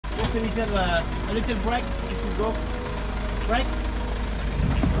just a little break. You should go. Break.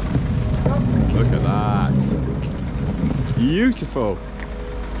 Look at that. Beautiful.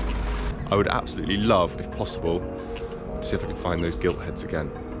 I would absolutely love, if possible, to see if I can find those giltheads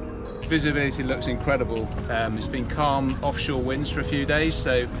again. Visibility looks incredible. It's been calm offshore winds for a few days,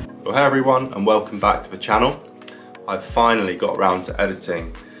 so... Well, hey everyone, and welcome back to the channel. I've finally got around to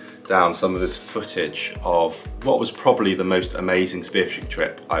editing down some of this footage of what was probably the most amazing spearfishing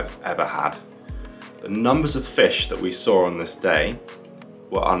trip I've ever had. The numbers of fish that we saw on this day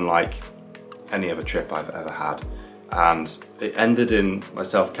were unlike any other trip I've ever had. And it ended in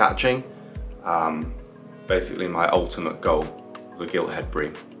myself catching basically my ultimate goal, the Gilthead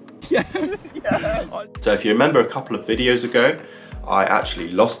bream. Yes, yes. So if you remember a couple of videos ago, I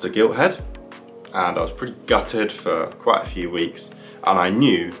actually lost a gilthead and I was pretty gutted for quite a few weeks, and I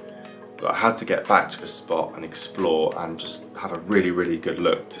knew that I had to get back to the spot and explore and just have a really good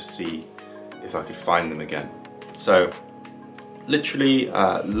look to see if I could find them again. So literally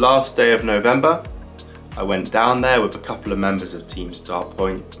last day of November, I went down there with a couple of members of Team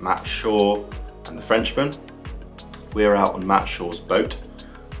Starpoint, Matt Shaw and the Frenchman. We were out on Matt Shaw's boat.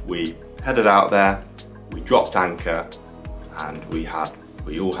 We headed out there, we dropped anchor, and we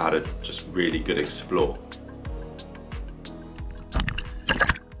all had a just really good explore.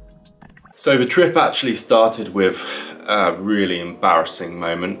 So the trip actually started with a really embarrassing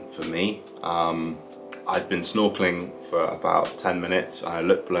moment for me. I'd been snorkeling for about 10 minutes, and I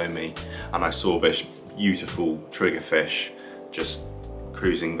looked below me and I saw this beautiful triggerfish just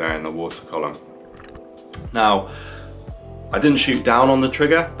cruising there in the water column. Now, I didn't shoot down on the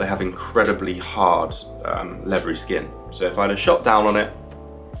trigger. They have incredibly hard, leathery skin. So if I'd have shot down on it,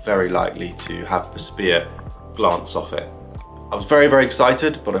 very likely to have the spear glance off it. I was very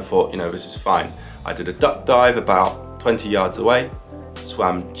excited, but I thought, you know, this is fine. I did a duck dive about 20 yards away,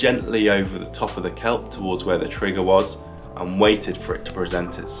 swam gently over the top of the kelp towards where the trigger was, and waited for it to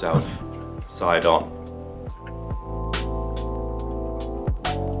present itself side on.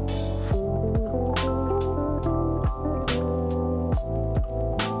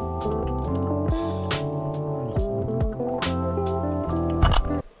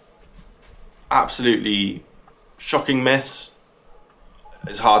 Absolutely shocking miss.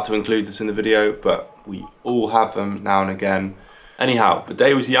 It's hard to include this in the video, but we all have them now and again. Anyhow, the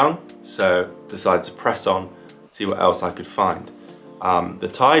day was young, so decided to press on, see what else I could find. The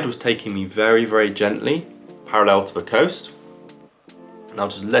tide was taking me very gently, parallel to the coast. And I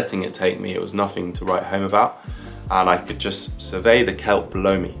was just letting it take me. It was nothing to write home about. And I could just survey the kelp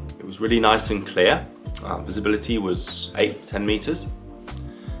below me. It was really nice and clear. Visibility was 8 to 10 meters.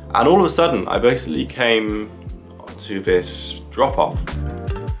 And all of a sudden, I basically came to this drop-off.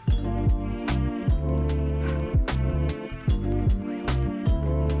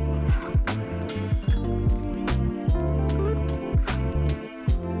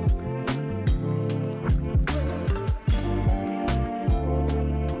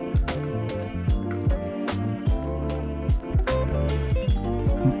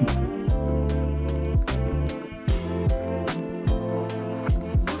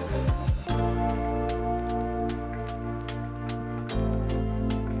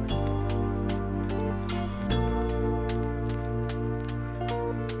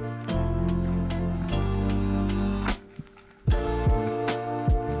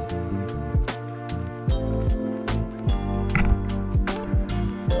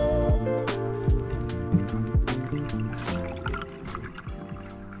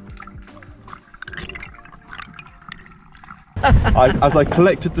 As I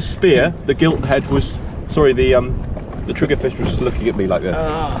collected the spear, the gilthead was, sorry, the triggerfish was just looking at me like this.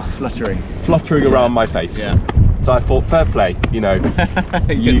 Fluttering. Fluttering around my face. Yeah. So I thought, fair play, you know,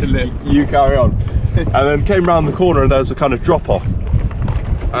 you carry on. And then came round the corner and there was a kind of drop off.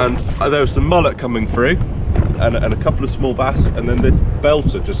 And there was some mullet coming through and a couple of small bass, and then this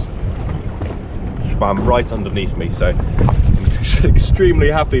belter just swam right underneath me. So I'm extremely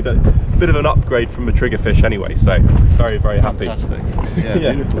happy that, bit of an upgrade from a triggerfish anyway, so very happy. Fantastic.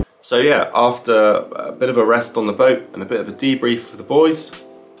 Yeah, beautiful. So yeah, after a bit of a rest on the boat and a bit of a debrief for the boys,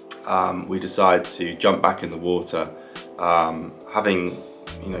 we decided to jump back in the water. Having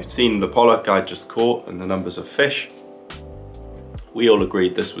seen the pollock I just caught and the numbers of fish, we all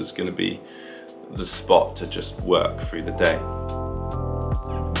agreed this was going to be the spot to just work through the day.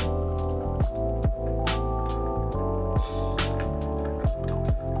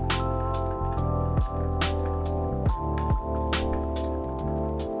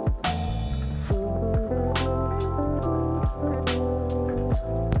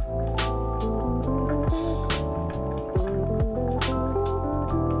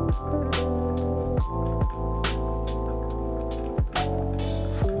 So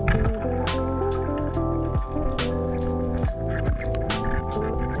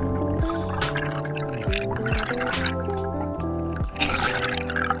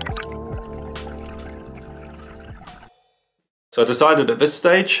I decided at this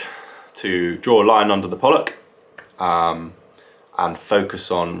stage to draw a line under the pollock and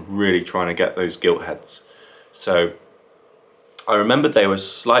focus on really trying to get those gilt heads. So I remembered they were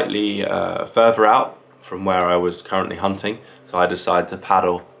slightly further out from where I was currently hunting, so I decided to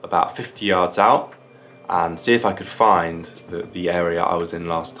paddle about 50 yards out and see if I could find the area I was in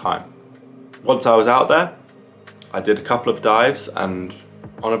last time. Once I was out there, I did a couple of dives, and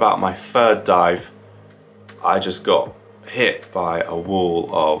on about my third dive I just got hit by a wall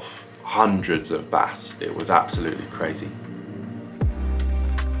of hundreds of bass. It was absolutely crazy.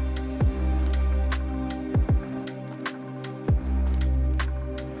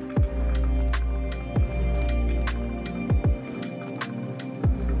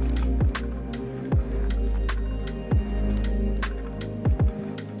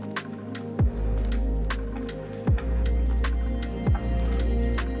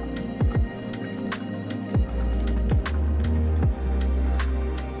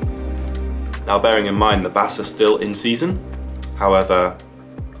 Now, bearing in mind the bass are still in season, however,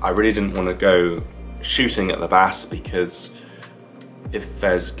 I really didn't want to go shooting at the bass, because if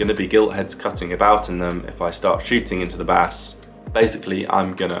there's going to be gilt heads cutting about in them, if I start shooting into the bass, basically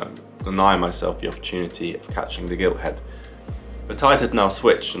I'm going to deny myself the opportunity of catching the gilt head. The tide had now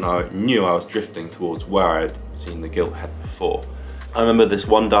switched and I knew I was drifting towards where I had seen the gilt head before. I remember this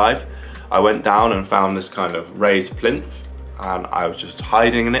one dive, I went down and found this kind of raised plinth, and I was just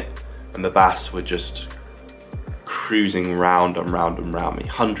hiding in it, and the bass were just cruising round and round and round me,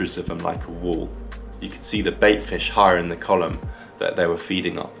 hundreds of them like a wall. You could see the bait fish higher in the column that they were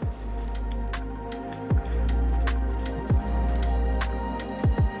feeding on.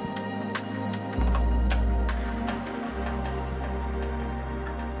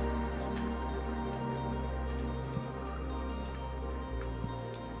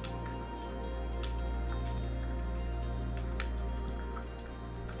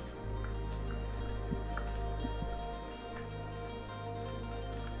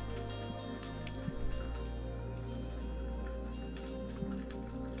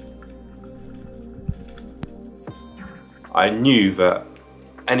 I knew that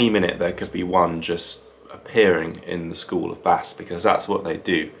any minute there could be one just appearing in the school of bass, because that's what they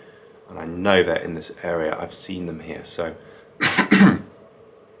do, and I know that in this area. I've seen them here, so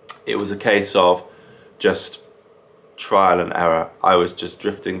it was a case of just trial and error. I was just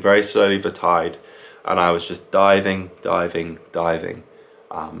drifting very slowly with the tide, and I was just diving to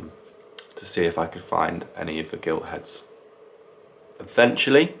see if I could find any of the gilt heads.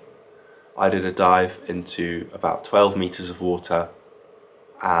 Eventually I did a dive into about 12 meters of water,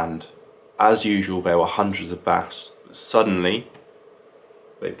 and as usual there were hundreds of bass, but suddenly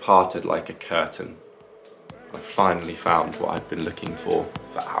they parted like a curtain. I finally found what I'd been looking for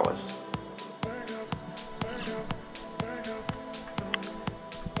hours.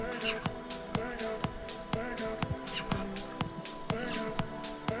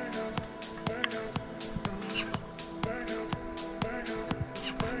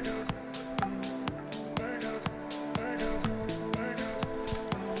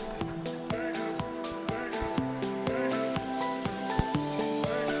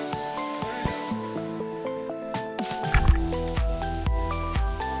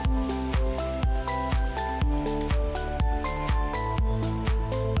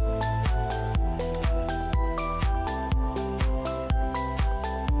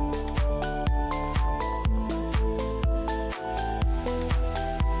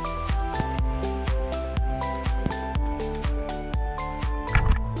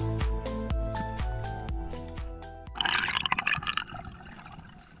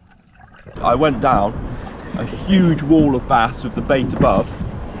 I went down a huge wall of bass with the bait above,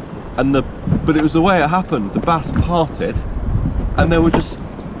 and but it was the way it happened. The bass parted and there were just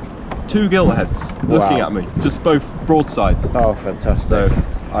two giltheads looking at me, just both broadsides. Oh, fantastic. So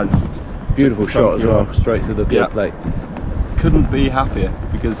I just beautiful shot as well, straight to the gilt plate. Couldn't be happier,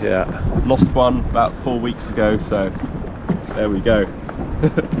 because lost one about 4 weeks ago, so there we go.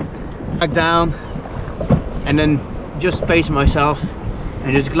 Back down and then just pace myself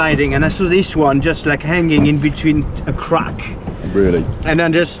and just gliding, and I saw this one just like hanging in between a crack. Really? And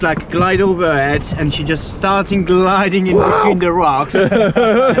then just like glide overhead, and she just starting gliding in between the rocks.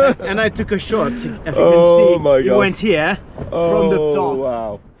 and I took a shot, as you can see. My God. It went here from the top.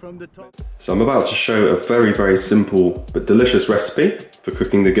 Wow. From from the top. So I'm about to show a very, very simple but delicious recipe for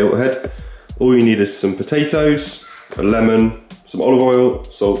cooking the Gilthead. All you need is some potatoes, a lemon, some olive oil,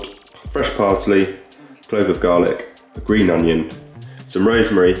 salt, fresh parsley, clove of garlic, a green onion, some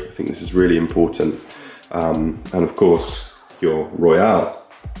rosemary, I think this is really important, and of course your Royale.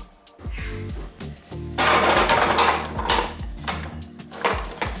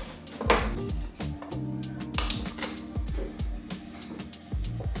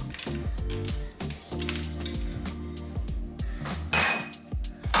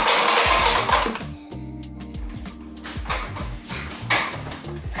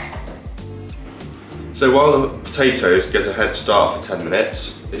 So while the potatoes get a head start for 10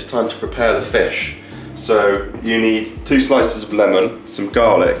 minutes, it's time to prepare the fish. So you need 2 slices of lemon, some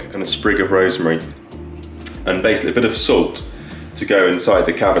garlic and a sprig of rosemary, and basically a bit of salt to go inside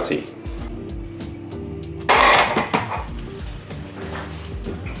the cavity.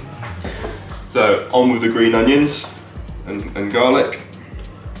 So on with the green onions and garlic.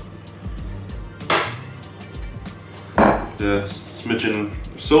 The smidgen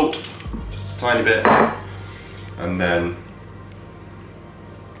of salt. Tiny bit, and then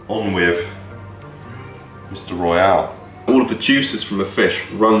on with Mr. Royale. All of the juices from the fish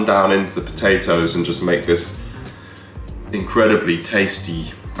run down into the potatoes and just make this incredibly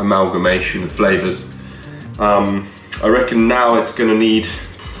tasty amalgamation of flavours. I reckon now it's going to need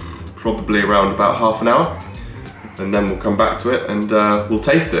probably around about half an hour, and then we'll come back to it and we'll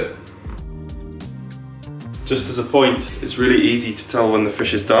taste it. Just as a point, it's really easy to tell when the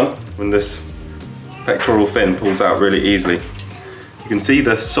fish is done, when this pectoral fin pulls out really easily. You can see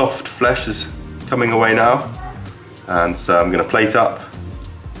the soft flesh is coming away now, and so I'm going to plate up.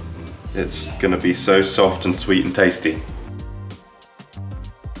 It's going to be so soft and sweet and tasty.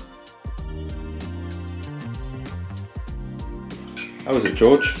 How is it,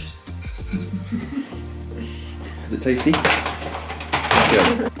 George? Is it tasty?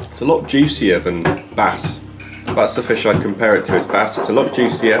 Yeah. It's a lot juicier than bass. That's the fish I'd compare it to, is bass. It's a lot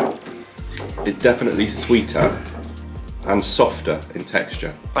juicier. It's definitely sweeter and softer in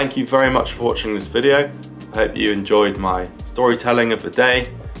texture. Thank you very much for watching this video. I hope you enjoyed my storytelling of the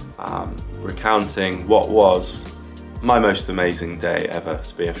day, recounting what was my most amazing day ever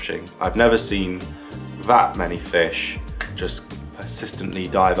spearfishing. I've never seen that many fish just persistently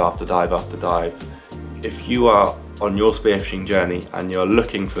dive after dive after dive. If you are on your spearfishing journey and you're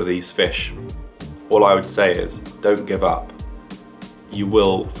looking for these fish, all I would say is don't give up. You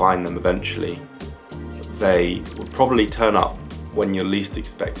will find them eventually. They will probably turn up when you're least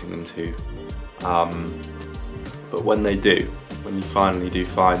expecting them to. But when they do, when you finally do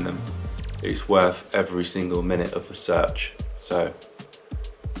find them, it's worth every single minute of the search. So,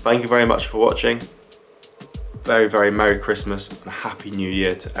 thank you very much for watching. Very, very Merry Christmas and a Happy New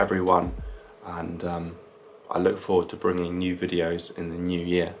Year to everyone. And I look forward to bringing new videos in the new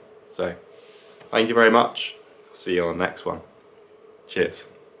year. So, thank you very much. See you on the next one. Cheers.